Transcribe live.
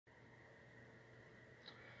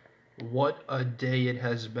What a day it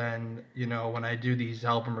has been. When I do these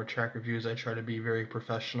album or track reviews, I try to be very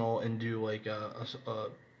professional and do like a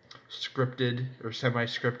scripted or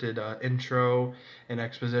semi-scripted intro and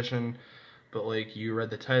exposition. But like you read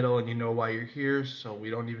the title and you know why you're here, so we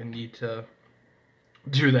don't even need to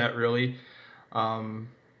do that really. Um,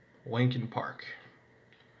 Linkin Park.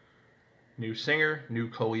 New singer, new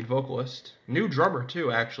co-lead vocalist, new drummer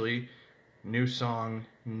too, actually. New song,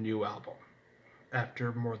 new album.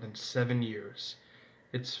 After more than 7 years,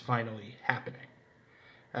 it's finally happening.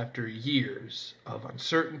 After years of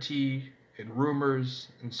uncertainty and rumors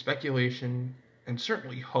and speculation and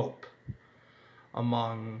certainly hope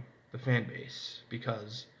among the fan base,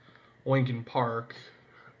 because Linkin Park,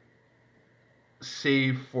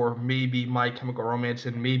 save for maybe My Chemical Romance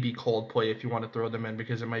and maybe Coldplay if you want to throw them in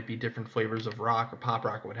because it might be different flavors of rock or pop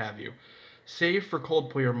rock or what have you. Save for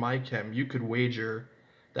Coldplay or My Chem, you could wager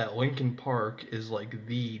that Linkin Park is like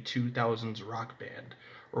the 2000s rock band,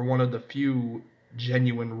 or one of the few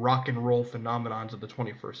genuine rock and roll phenomenons of the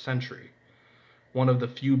 21st century. One of the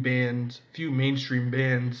few mainstream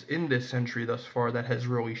bands in this century thus far that has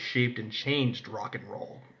really shaped and changed rock and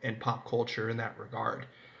roll and pop culture in that regard.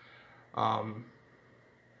 Um,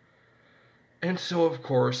 and so, of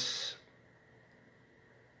course,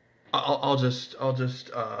 I'll just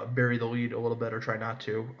bury the lead a little bit or try not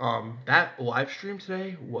to. That live stream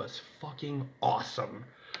today was fucking awesome.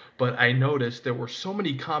 But I noticed there were so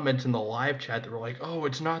many comments in the live chat that were like, "Oh,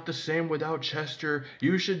 it's not the same without Chester.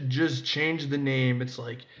 You should just change the name." It's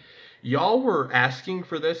like, y'all were asking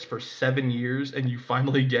for this for 7 years and you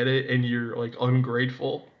finally get it and you're like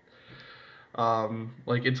ungrateful.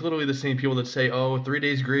 Like it's literally the same people that say, "Oh, 3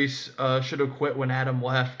 Days Grace should have quit when Adam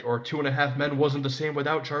left," or Two and a Half Men wasn't the same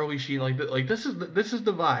without Charlie Sheen. Like this is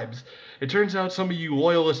the vibes. It turns out some of you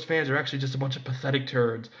loyalist fans are actually just a bunch of pathetic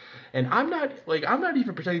turds, and I'm not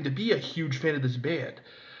even pretending to be a huge fan of this band.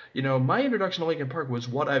 My introduction to Linkin Park was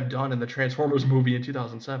What I've Done in the Transformers movie in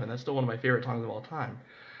 2007. That's still one of my favorite songs of all time.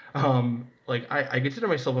 I consider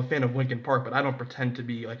myself a fan of Linkin Park, but I don't pretend to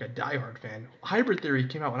be like a diehard fan. Hybrid Theory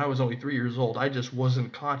came out when I was only 3 years old. I just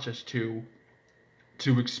wasn't conscious to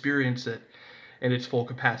experience it in its full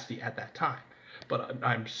capacity at that time. But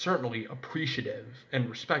I'm certainly appreciative and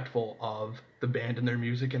respectful of the band and their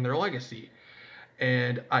music and their legacy.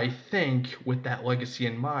 And I think with that legacy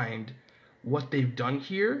in mind, what they've done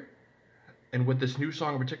here and with this new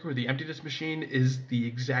song in particular, the Emptiness Machine, is the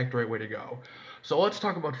exact right way to go. So let's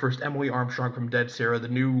talk about first Emily Armstrong from Dead Sarah, the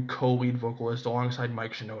new co-lead vocalist alongside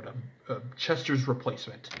Mike Shinoda, Chester's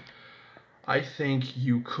replacement. I think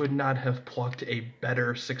you could not have plucked a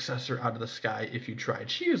better successor out of the sky if you tried.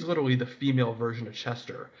 She is literally the female version of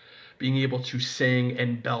Chester, being able to sing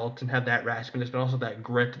and belt and have that raspiness, but also that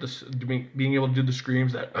grit, being able to do the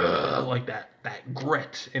screams, that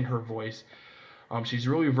grit in her voice. She's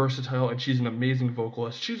really versatile and she's an amazing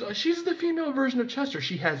vocalist. She's the female version of Chester.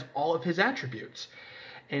 She has all of his attributes.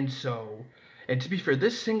 And to be fair,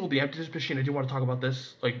 this single, The Emptiness Machine, I do want to talk about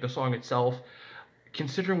this, like the song itself.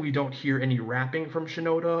 Considering we don't hear any rapping from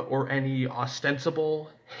Shinoda or any ostensible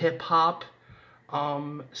hip hop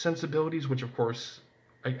sensibilities, which of course,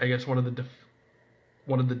 I guess one of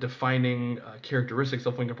the defining characteristics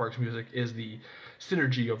of Linkin Park's music is the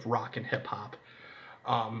synergy of rock and hip hop.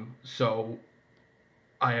 So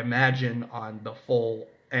I imagine on the full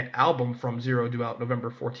album From Zero due out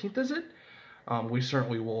November 14th, is it? We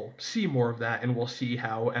certainly will see more of that, and we'll see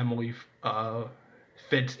how Emily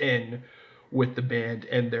fits in with the band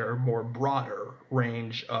and their more broader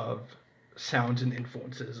range of sounds and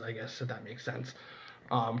influences, I guess, if that makes sense.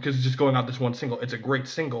 Because just going out this one single, it's a great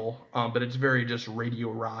single, but it's very just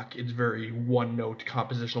radio rock. It's very one-note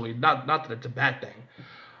compositionally. Not that it's a bad thing,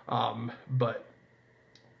 but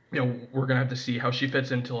we're gonna have to see how she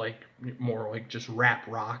fits into like more like just rap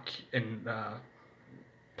rock and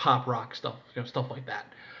pop rock stuff, stuff like that.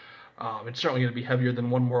 It's certainly gonna be heavier than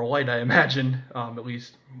One More Light, I imagine, at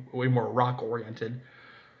least way more rock oriented.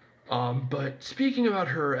 But speaking about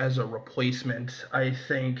her as a replacement, I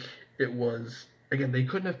think it was, again, they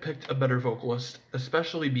couldn't have picked a better vocalist,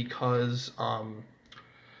 especially because, of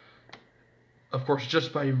course,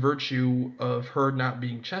 just by virtue of her not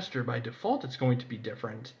being Chester, by default, it's going to be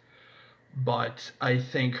different. But I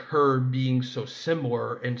think her being so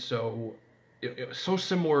similar and so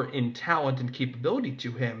similar in talent and capability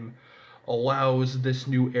to him allows this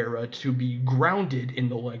new era to be grounded in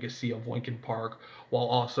the legacy of Linkin Park while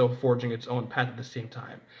also forging its own path at the same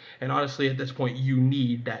time. And honestly, at this point, you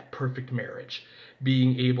need that perfect marriage,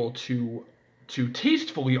 being able to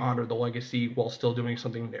tastefully honor the legacy while still doing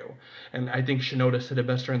something new. And I think Shinoda said it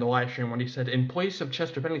best during the live stream when he said, "In place of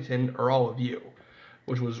Chester Bennington are all of you."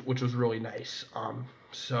 which was really nice.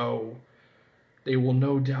 So they will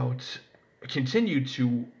no doubt continue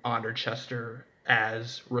to honor Chester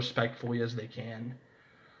as respectfully as they can,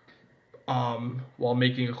 while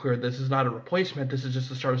making it clear this is not a replacement. This is just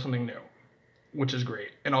the start of something new, which is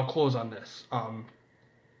great. And I'll close on this.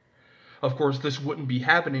 Of course, this wouldn't be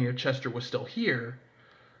happening if Chester was still here,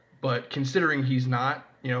 but considering he's not,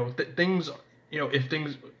 things, if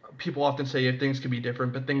things, people often say if things could be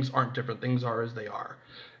different, but things aren't different. Things are as they are.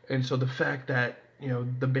 And so the fact that,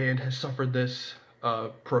 the band has suffered this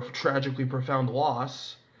tragically profound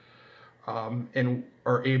loss, and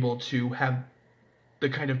are able to have the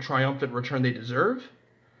kind of triumphant return they deserve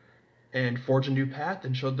and forge a new path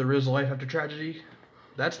and show there is life after tragedy,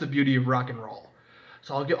 that's the beauty of rock and roll.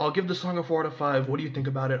 So I'll give the song a 4 out of 5. What do you think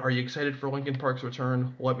about it? Are you excited for Linkin Park's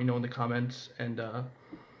return? Let me know in the comments, and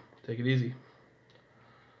take it easy.